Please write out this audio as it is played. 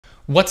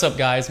What's up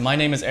guys, my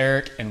name is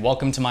Eric and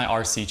welcome to my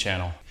RC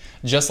channel.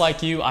 Just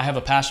like you, I have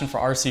a passion for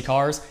RC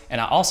cars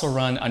and I also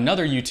run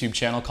another YouTube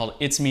channel called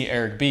It's Me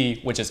Eric B,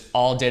 which is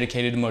all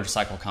dedicated to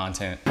motorcycle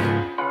content. Baby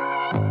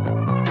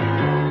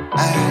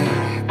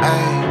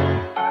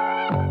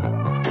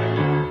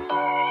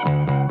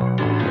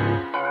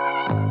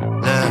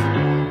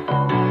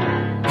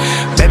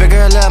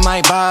girl love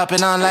my bop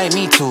and unlike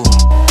me too.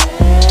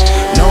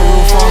 No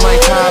roof on my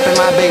top and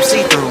my babe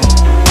see through.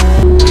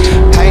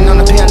 Hating on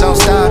the pen, don't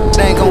stop,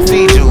 they ain't gon'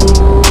 feed you.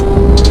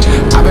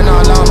 I've been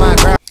all on my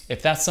ground.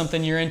 If that's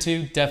something you're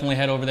into, definitely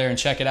head over there and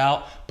check it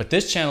out. But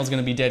this channel is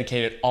going to be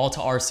dedicated all to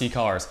RC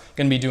cars.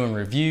 Going to be doing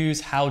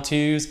reviews,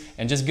 how-tos,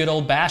 and just good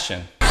old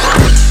bashing.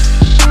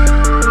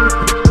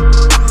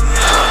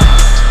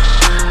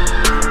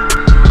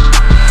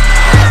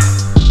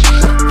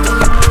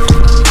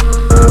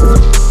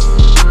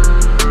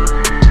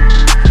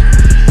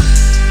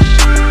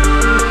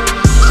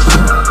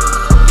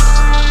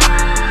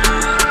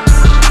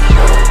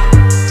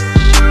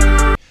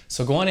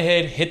 So go on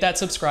ahead, hit that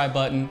subscribe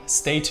button,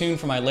 stay tuned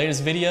for my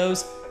latest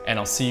videos, and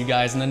I'll see you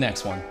guys in the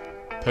next one.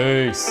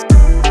 Peace.